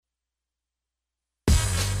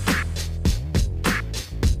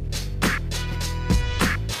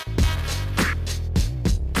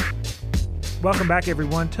Welcome back,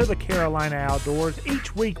 everyone, to the Carolina Outdoors.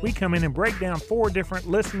 Each week, we come in and break down 4 different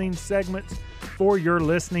listening segments for your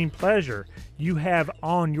listening pleasure. You have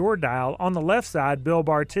on your dial, on the left side, Bill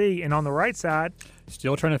Bartee, and on the right side...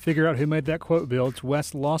 Still trying to figure out who made that quote, Bill. It's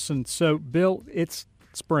Wes Lawson. So, Bill, it's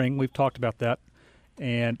spring. We've talked about that.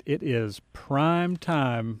 And it is prime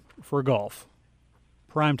time for golf.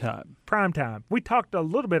 Prime time. Prime time. We talked a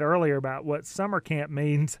little bit earlier about what summer camp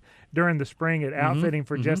means during the spring at outfitting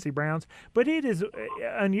for Jesse Brown's, but it is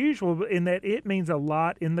unusual in that it means a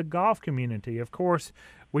lot in the golf community. Of course,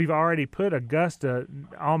 we've already put Augusta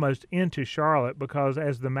almost into Charlotte because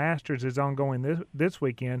as the Masters is ongoing this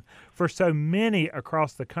weekend, for so many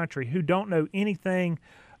across the country who don't know anything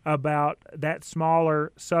about that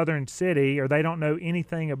smaller southern city, or they don't know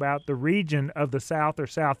anything about the region of the South or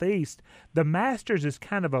Southeast, the Masters is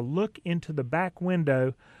kind of a look into the back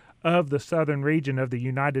window of the southern region of the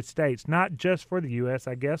United States, not just for the U.S.,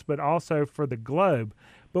 I guess, but also for the globe.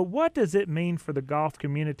 But what does it mean for the golf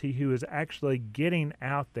community who is actually getting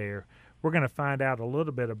out there? We're going to find out a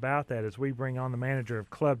little bit about that as we bring on the manager of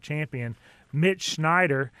Club Champion, Mitch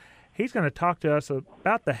Schneider. He's going to talk to us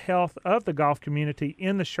about the health of the golf community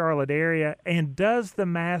in the Charlotte area, and does the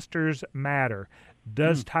Masters matter?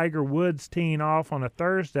 Does Tiger Woods teeing off on a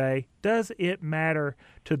Thursday, does it matter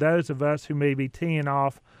to those of us who may be teeing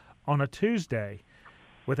off on a Tuesday?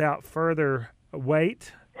 Without further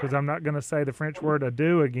wait, because I'm not going to say the French word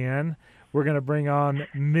adieu again, we're going to bring on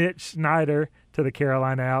Mitch Schneider to the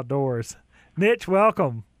Carolina Outdoors. Mitch,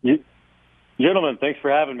 welcome. Gentlemen, thanks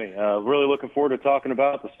for having me. Really looking forward to talking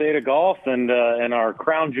about the state of golf and our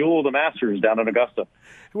crown jewel, the Masters, down in Augusta.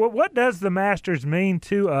 Well, what does the Masters mean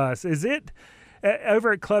to us? Is it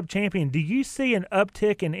over at Club Champion, do you see an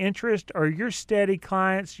uptick in interest? Are your steady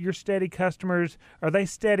clients, your steady customers, are they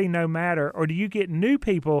steady no matter? Or do you get new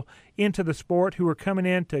people into the sport who are coming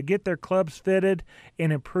in to get their clubs fitted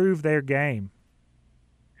and improve their game?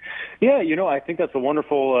 Yeah, I think that's a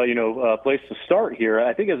wonderful, place to start here.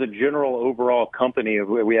 I think as a general overall company,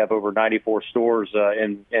 we have over 94 stores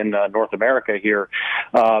in North America here.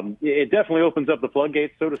 It definitely opens up the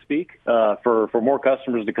floodgates, so to speak, for more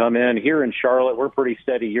customers to come in. Here in Charlotte, we're pretty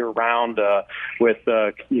steady year-round with,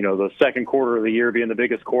 the second quarter of the year being the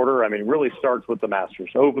biggest quarter. I mean, it really starts with the Masters.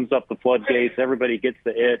 Opens up the floodgates. Everybody gets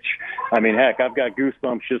the itch. I mean, heck, I've got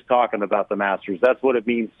goosebumps just talking about the Masters. That's what it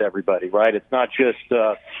means to everybody, right? It's not just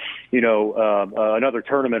another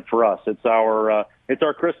tournament for us. It's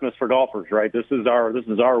our Christmas for golfers, right? This is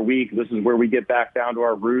our week. This is where we get back down to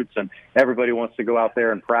our roots, and everybody wants to go out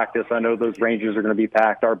there and practice. I know those ranges are going to be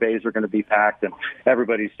packed. Our bays are going to be packed, and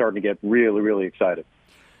everybody's starting to get really, really excited.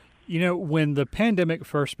 When the pandemic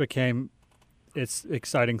first became its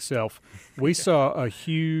exciting self, we saw a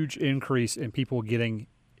huge increase in people getting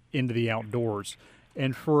into the outdoors.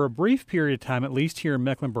 And for a brief period of time, at least here in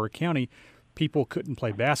Mecklenburg County, people couldn't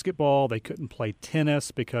play basketball. They couldn't play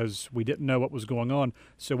tennis because we didn't know what was going on.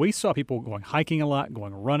 So we saw people going hiking a lot,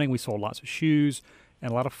 going running. We saw lots of shoes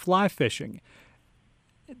and a lot of fly fishing.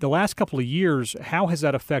 The last couple of years, how has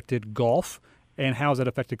that affected golf, and how has that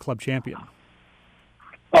affected Club Champion?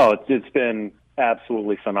 Oh, it's been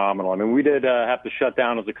absolutely phenomenal. I mean, we did have to shut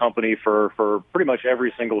down as a company for pretty much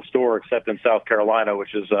every single store except in South Carolina,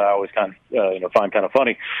 which is I always kind of find kind of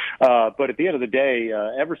funny. But at the end of the day,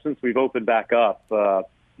 ever since we've opened back up,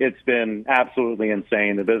 it's been absolutely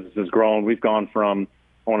insane. The business has grown. We've gone from,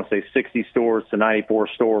 I want to say, 60 stores to 94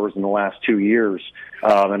 stores in the last 2 years.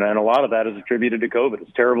 And a lot of that is attributed to COVID.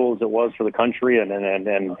 As terrible as it was for the country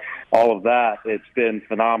and all of that, it's been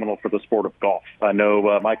phenomenal for the sport of golf. I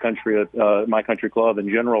know my country club in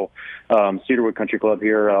general, Cedarwood Country Club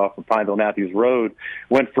here off of Pineville Matthews Road,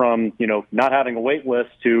 went from, not having a wait list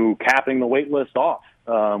to capping the wait list off.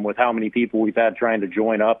 With how many people we've had trying to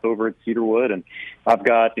join up over at Cedarwood. And I've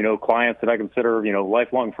got, clients that I consider,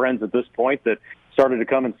 lifelong friends at this point that started to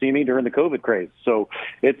come and see me during the COVID craze. So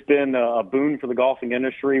it's been a boon for the golfing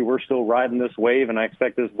industry. We're still riding this wave, and I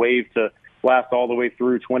expect this wave to last all the way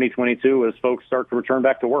through 2022 as folks start to return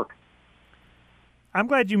back to work. I'm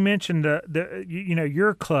glad you mentioned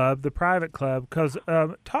your club, the private club, because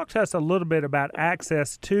talk to us a little bit about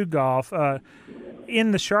access to golf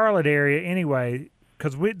in the Charlotte area anyway,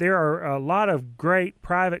 because there are a lot of great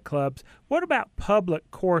private clubs. What about public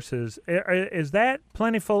courses? Is that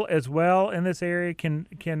plentiful as well in this area? Can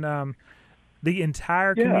the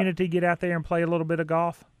entire community get out there and play a little bit of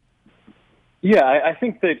golf? Yeah, I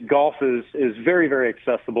think that golf is very, very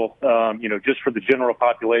accessible, just for the general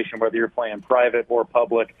population, whether you're playing private or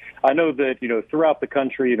public. I know that, throughout the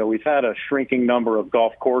country, we've had a shrinking number of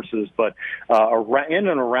golf courses, but in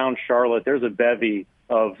and around Charlotte, there's a bevy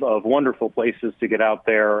of wonderful places to get out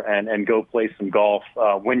there and go play some golf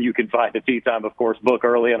when you can find a tee time. Of course, book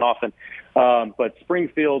early and often. But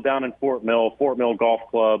Springfield down in Fort Mill Golf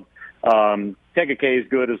Club. Tegakay is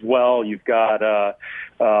good as well. You've got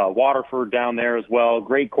Waterford down there as well.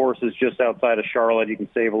 Great courses just outside of Charlotte. You can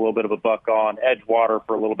save a little bit of a buck on. Edgewater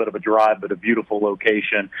for a little bit of a drive, but a beautiful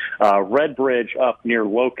location. Red Bridge up near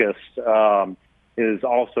Locust is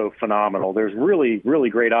also phenomenal. There's really, really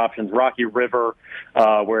great options. Rocky River,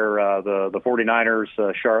 where the 49ers,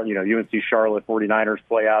 UNC Charlotte 49ers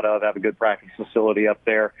play out of, have a good practice facility up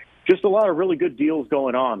there. Just a lot of really good deals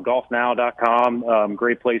going on. GolfNow.com,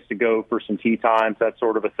 great place to go for some tee times, that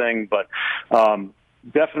sort of a thing. But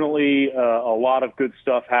definitely a lot of good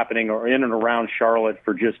stuff happening in and around Charlotte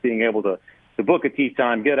for just being able to book a tee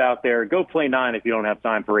time, get out there, go play 9 if you don't have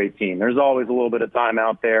time for 18. There's always a little bit of time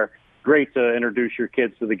out there. Great to introduce your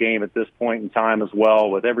kids to the game at this point in time as well,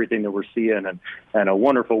 with everything that we're seeing, and a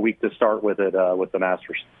wonderful week to start with it with the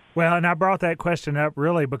Masters. Well, and I brought that question up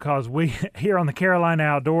really because we here on the Carolina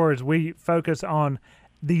Outdoors, we focus on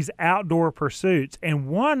these outdoor pursuits, and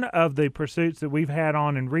one of the pursuits that we've had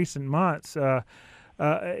on in recent months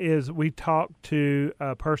is we talked to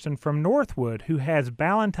a person from Northwood who has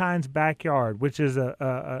Ballantyne's Backyard, which is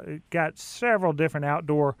got several different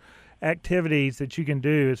outdoor activities that you can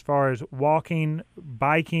do as far as walking,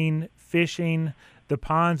 biking, fishing, the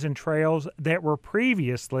ponds and trails that were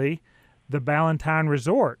previously the Ballantyne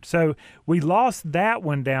Resort. So we lost that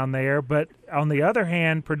one down there, but on the other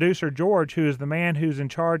hand, producer George, who is the man who's in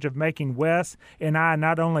charge of making Wes and I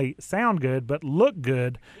not only sound good, but look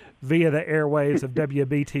good via the airwaves of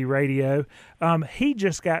WBT Radio, he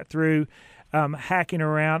just got through knocking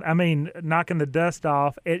the dust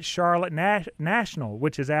off at Charlotte National,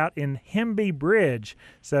 which is out in Hemby Bridge.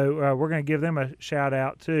 So we're going to give them a shout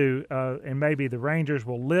out too, and maybe the Rangers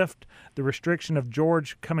will lift the restriction of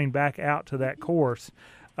George coming back out to that course.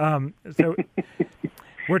 So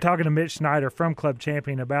we're talking to Mitch Snyder from Club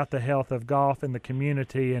Champion about the health of golf in the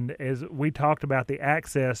community, and as we talked about the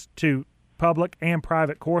access to public and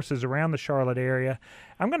private courses around the Charlotte area.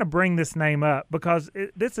 I'm going to bring this name up because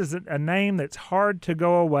this is a name that's hard to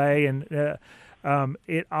go away, and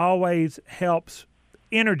it always helps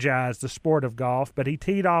energize the sport of golf. But he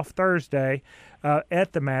teed off Thursday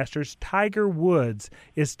at the Masters. Tiger Woods.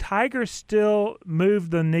 Is Tiger still moved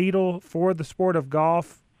the needle for the sport of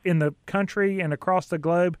golf in the country and across the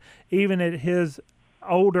globe, even at his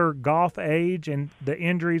older golf age and the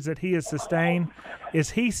injuries that he has sustained?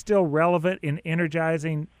 Is he still relevant in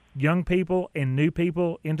energizing young people and new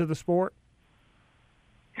people into the sport?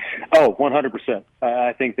 Oh, 100%.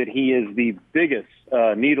 I think that he is the biggest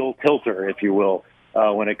needle tilter, if you will,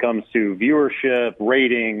 when it comes to viewership,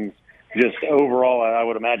 ratings, just overall. I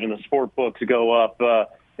would imagine the sport books go up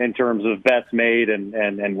in terms of bets made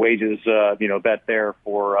and wages, bet there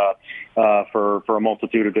for a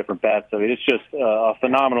multitude of different bets. I mean, it's just a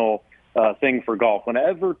phenomenal thing for golf.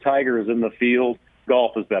 Whenever Tiger is in the field,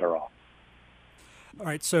 golf is better off. All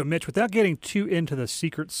right, so Mitch, without getting too into the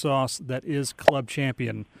secret sauce that is Club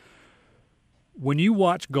Champion, when you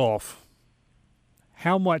watch golf,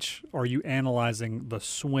 how much are you analyzing the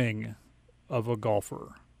swing of a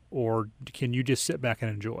golfer, or can you just sit back and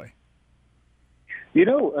enjoy?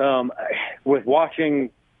 With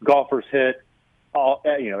watching golfers hit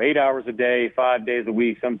 8 hours a day, 5 days a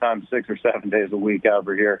week, sometimes 6 or 7 days a week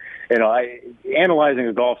over here, analyzing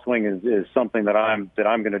a golf swing is something that I'm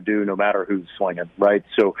going to do no matter who's swinging, right?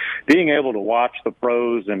 So being able to watch the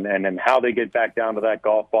pros and how they get back down to that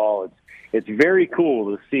golf ball, it's very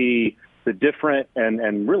cool to see the different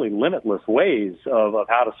and really limitless ways of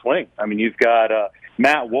how to swing. I mean, you've got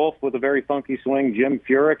Matt Wolff with a very funky swing, Jim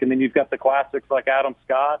Furyk, and then you've got the classics like Adam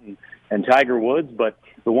Scott and Tiger Woods. But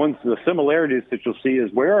the similarities that you'll see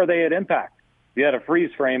is, where are they at impact? If you had a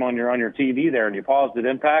freeze frame on your TV there and you paused at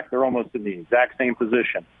impact, they're almost in the exact same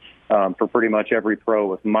position for pretty much every pro,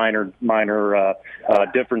 with minor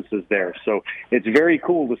differences there. So it's very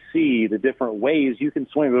cool to see the different ways you can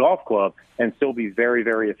swing a golf club and still be very,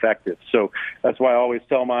 very effective. So that's why I always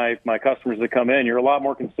tell my customers that come in, you're a lot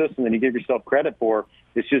more consistent than you give yourself credit for.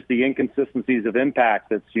 It's just the inconsistencies of impact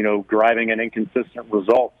that's, driving an inconsistent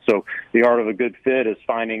result. So the art of a good fit is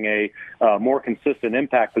finding a more consistent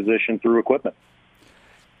impact position through equipment.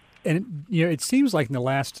 And, it seems like in the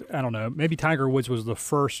last, I don't know, maybe Tiger Woods was the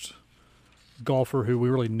first golfer who we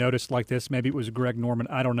really noticed like this. Maybe it was Greg Norman.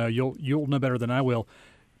 I don't know. You'll know better than I will.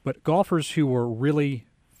 But golfers who were really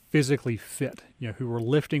physically fit, who were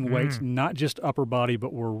lifting weights, not just upper body,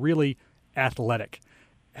 but were really athletic.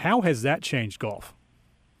 How has that changed golf?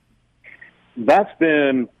 That's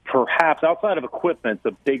been perhaps outside of equipment,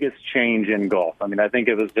 the biggest change in golf. I mean, I think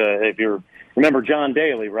it was, if you remember John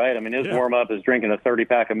Daly, right? I mean, his warm-up is drinking a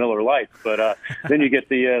 30-pack of Miller Lights, but then you get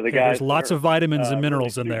the guys. There's lots of vitamins and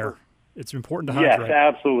minerals really in there. It's important to hydrate. Yes,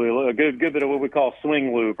 absolutely. A good bit of what we call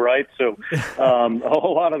swing lube, right? So a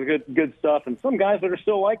whole lot of good stuff, and some guys that are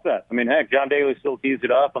still like that. I mean, heck, John Daly still tees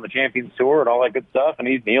it up on the Champions Tour and all that good stuff, and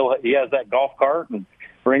he has that golf cart and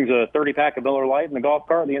brings a 30-pack of Miller Lite in the golf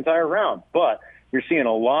cart the entire round. But you're seeing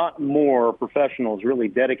a lot more professionals really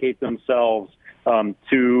dedicate themselves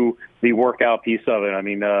to the workout piece of it. I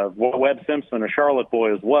mean, Webb Simpson, a Charlotte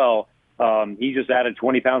boy as well, he just added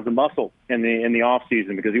 20 pounds of muscle in the off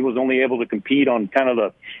season because he was only able to compete on kind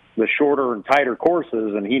of the shorter and tighter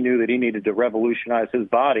courses, and he knew that he needed to revolutionize his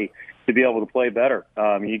body to be able to play better.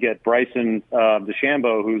 You get Bryson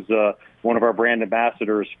DeChambeau, who's one of our brand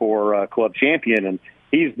ambassadors for Club Champion, and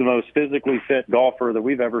he's the most physically fit golfer that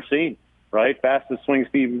we've ever seen, right? Fastest swing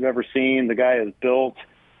speed we've ever seen. The guy is built,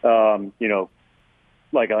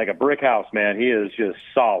 like a brick house, man. He is just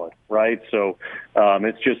solid, right? So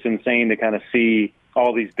it's just insane to kind of see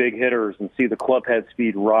all these big hitters and see the club head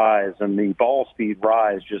speed rise and the ball speed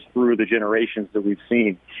rise just through the generations that we've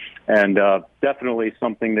seen. And definitely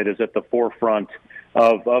something that is at the forefront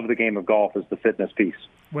of the game of golf is the fitness piece.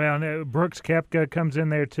 Well, no, Brooks Koepka comes in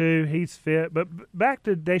there too. He's fit. But back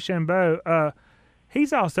to DeChambeau,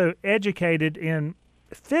 he's also educated in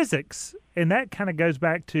physics, and that kind of goes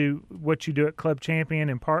back to what you do at Club Champion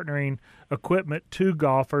and partnering equipment to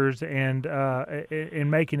golfers and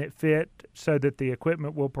making it fit so that the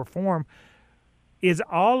equipment will perform. Is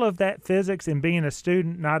all of that physics and being a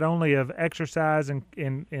student not only of exercise and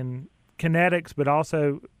kinetics, but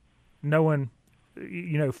also knowing,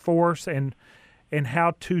 force and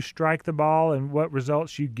how to strike the ball and what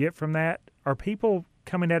results you get from that? Are people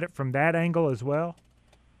coming at it from that angle as well?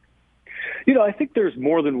 I think there's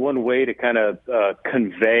more than one way to kind of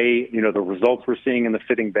convey, the results we're seeing in the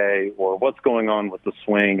fitting bay or what's going on with the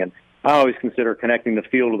swing. And I always consider connecting the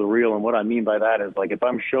feel to the real. And what I mean by that is, like, if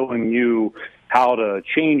I'm showing you how to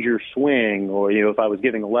change your swing or, if I was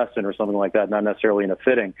giving a lesson or something like that, not necessarily in a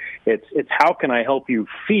fitting, it's how can I help you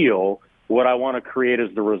feel what I want to create as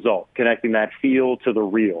the result, connecting that feel to the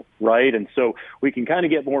real, right? And so we can kind of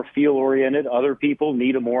get more feel-oriented. Other people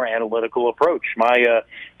need a more analytical approach.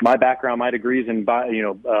 My background, my degrees in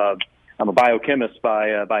I'm a biochemist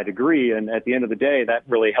by degree, and at the end of the day, that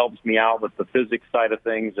really helps me out with the physics side of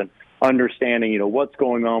things and understanding, what's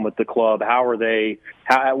going on with the club,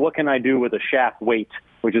 what can I do with a shaft weight,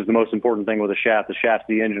 which is the most important thing with a shaft. The shaft's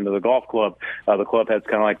the engine of the golf club. The club head's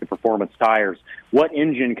kind of like the performance tires. What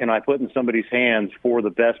engine can I put in somebody's hands for the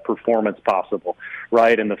best performance possible,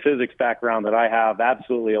 right? And the physics background that I have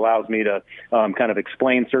absolutely allows me to kind of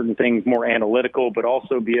explain certain things more analytical, but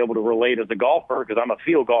also be able to relate as a golfer, because I'm a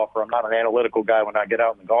field golfer. I'm not an analytical guy when I get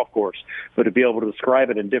out in the golf course. But to be able to describe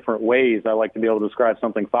it in different ways, I like to be able to describe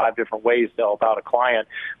something 5 different ways to help out a client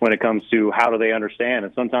when it comes to how do they understand.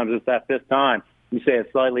 And sometimes it's that fifth time you say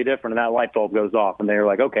it's slightly different, and that light bulb goes off, and they're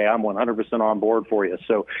like, okay, I'm 100% on board for you.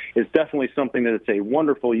 So it's definitely something that it's a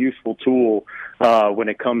wonderful, useful tool when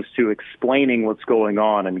it comes to explaining what's going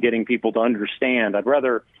on and getting people to understand. I'd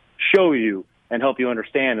rather show you and help you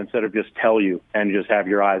understand instead of just tell you and just have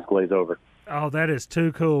your eyes glaze over. Oh, that is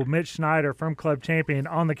too cool. Mitch Schneider from Club Champion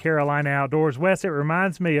on the Carolina Outdoors. Wes, it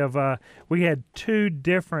reminds me of we had 2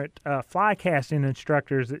 different fly casting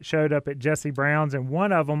instructors that showed up at Jesse Brown's, and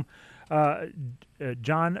one of them,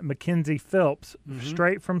 John Mackenzie Phelps,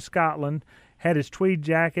 straight from Scotland, had his tweed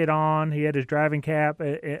jacket on, he had his driving cap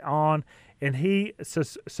on, and he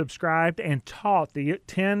subscribed and taught the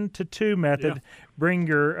 10-to-2 method. Yeah. Bring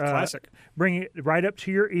your classic. Bring it right up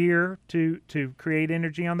to your ear to create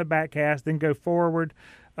energy on the back cast, then go forward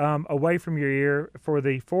away from your ear for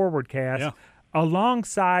the forward cast. Yeah.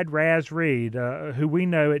 Alongside Raz Reed, who we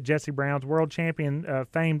know at Jesse Brown's, world champion,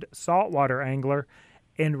 famed saltwater angler.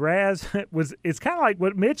 And Raz it's kind of like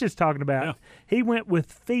what Mitch is talking about. Yeah. He went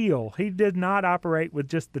with feel. He did not operate with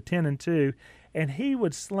just the 10 and 2, and he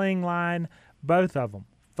would sling line both of them.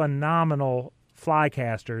 Phenomenal fly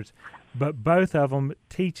casters, but both of them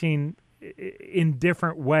teaching in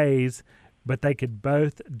different ways, but they could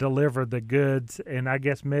both deliver the goods. And I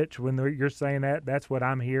guess, Mitch, when you're saying that, that's what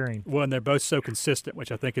I'm hearing. Well, and they're both so consistent,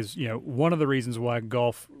 which I think is, one of the reasons why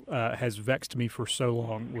golf has vexed me for so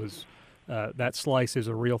long was that slice is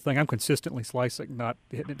a real thing. I'm consistently slicing, not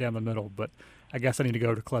hitting it down the middle, but I guess I need to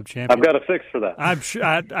go to Club Champion. I've got a fix for that. I'm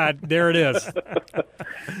sure. There it is.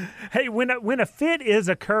 Hey, when a fit is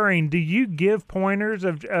occurring, do you give pointers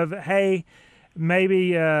of hey,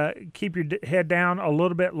 maybe keep your head down a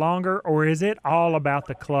little bit longer, or is it all about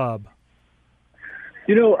the club?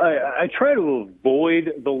 I try to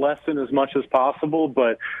avoid the lesson as much as possible,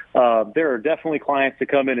 but there are definitely clients that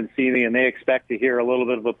come in and see me, and they expect to hear a little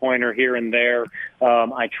bit of a pointer here and there.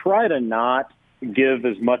 I try to not give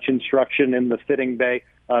as much instruction in the fitting bay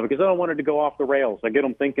because I don't want it to go off the rails. I get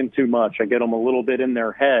them thinking too much. I get them a little bit in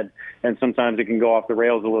their head, and sometimes it can go off the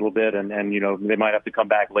rails a little bit, and they might have to come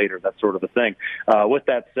back later, that sort of a thing. With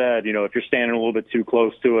that said, if you're standing a little bit too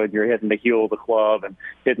close to it, you're hitting the heel of the club and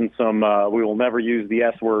hitting some, we will never use the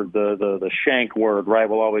S word, the shank word, right?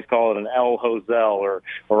 We'll always call it an El Hosel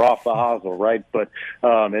or off the hosel, right? But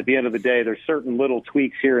at the end of the day, there's certain little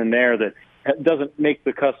tweaks here and there that doesn't make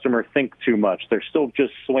the customer think too much. They're still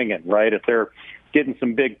just swinging, right? If they're getting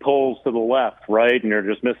some big pulls to the left, right, and they're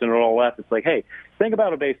just missing it all left, it's like, hey, think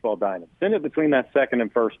about a baseball diamond. Send it between that second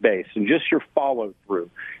and first base and just your follow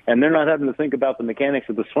through. And they're not having to think about the mechanics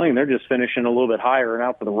of the swing. They're just finishing a little bit higher and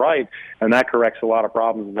out to the right, and that corrects a lot of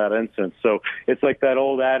problems in that instance. So it's like that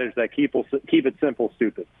old adage that keep it simple,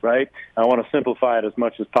 stupid, right? I want to simplify it as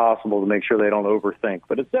much as possible to make sure they don't overthink.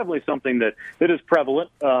 But it's definitely something that is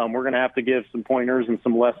prevalent. We're going to have to give some pointers and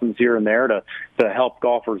some lessons here and there to help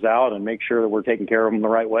golfers out and make sure that we're taking care of them the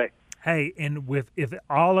right way. Hey, and if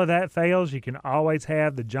all of that fails, you can always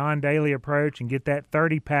have the John Daly approach and get that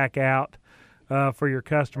 30-pack out for your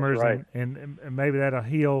customers, right. and maybe that'll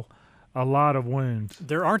heal a lot of wounds.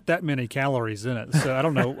 There aren't that many calories in it, so I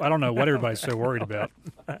don't know what everybody's so worried about.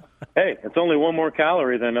 Hey, it's only one more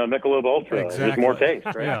calorie than Michelob Ultra. Exactly. There's more taste,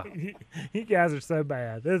 right? Yeah. You guys are so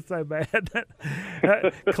bad. It's so bad.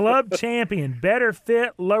 Club champion, better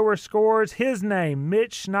fit, lower scores. His name,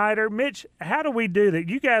 Mitch Schneider. Mitch, how do we do that?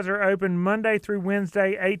 You guys are open Monday through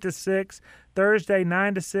Wednesday, 8 to 6, Thursday,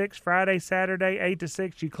 9 to 6, Friday, Saturday, 8 to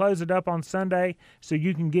 6. You close it up on Sunday so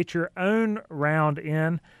you can get your own round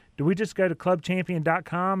in. Do we just go to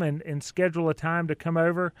clubchampion.com and schedule a time to come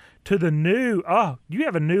over to the new, you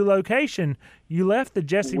have a new location. You left the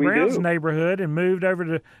Jesse Brown's neighborhood and moved over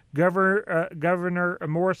to Governor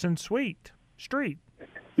Morrison Street.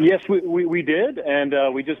 Yes, we did, and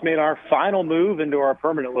we just made our final move into our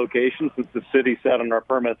permanent location since the city sat on our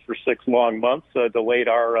permits for 6 long months, delayed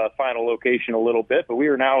our final location a little bit, but we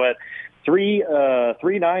are now at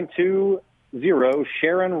 3920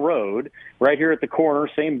 Sharon Road, right here at the corner,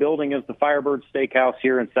 same building as the Firebird Steakhouse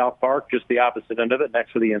here in South Park, just the opposite end of it,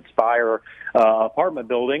 next to the Inspire apartment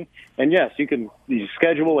building. And yes, you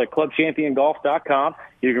schedule at clubchampiongolf.com.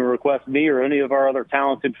 You can request me or any of our other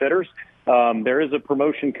talented fitters. There is a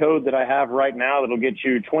promotion code that I have right now that'll get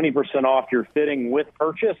you 20% off your fitting with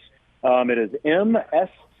purchase. It is MSCHN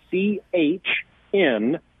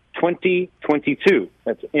 2022.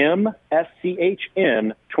 That's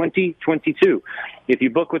MSCHN 2022. If you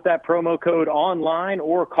book with that promo code online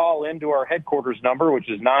or call into our headquarters number, which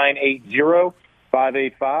is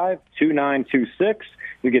 980-585-2926,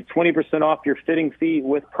 you get 20% off your fitting fee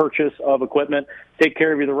with purchase of equipment. Take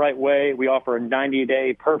care of you the right way. We offer a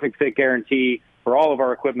 90-day perfect fit guarantee for all of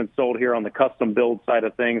our equipment sold here on the custom build side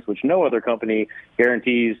of things, which no other company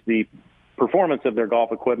guarantees the performance of their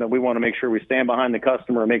golf equipment. We want to make sure we stand behind the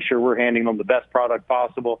customer and make sure we're handing them the best product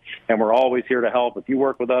possible, and we're always here to help. If you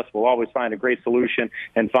work with us, we'll always find a great solution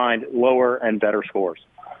and find lower and better scores.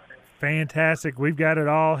 Fantastic. We've got it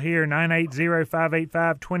all here,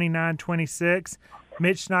 980-585-2926.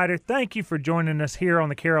 Mitch Schneider, thank you for joining us here on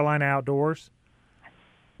the Carolina Outdoors.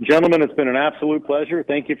 Gentlemen, it's been an absolute pleasure.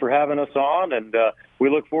 Thank you for having us on, and we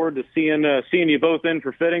look forward to seeing you both in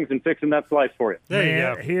for fittings and fixing that slice for you. There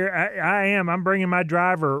you go. Here I am. I'm bringing my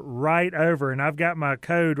driver right over, and I've got my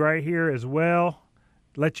code right here as well.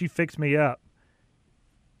 Let you fix me up.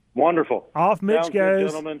 Wonderful. Off Mitch Sounds goes. good,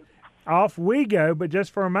 gentlemen. Off we go, but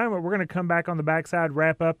just for a moment, we're going to come back on the backside,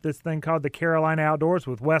 wrap up this thing called the Carolina Outdoors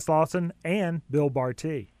with Wes Lawson and Bill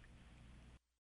Barty.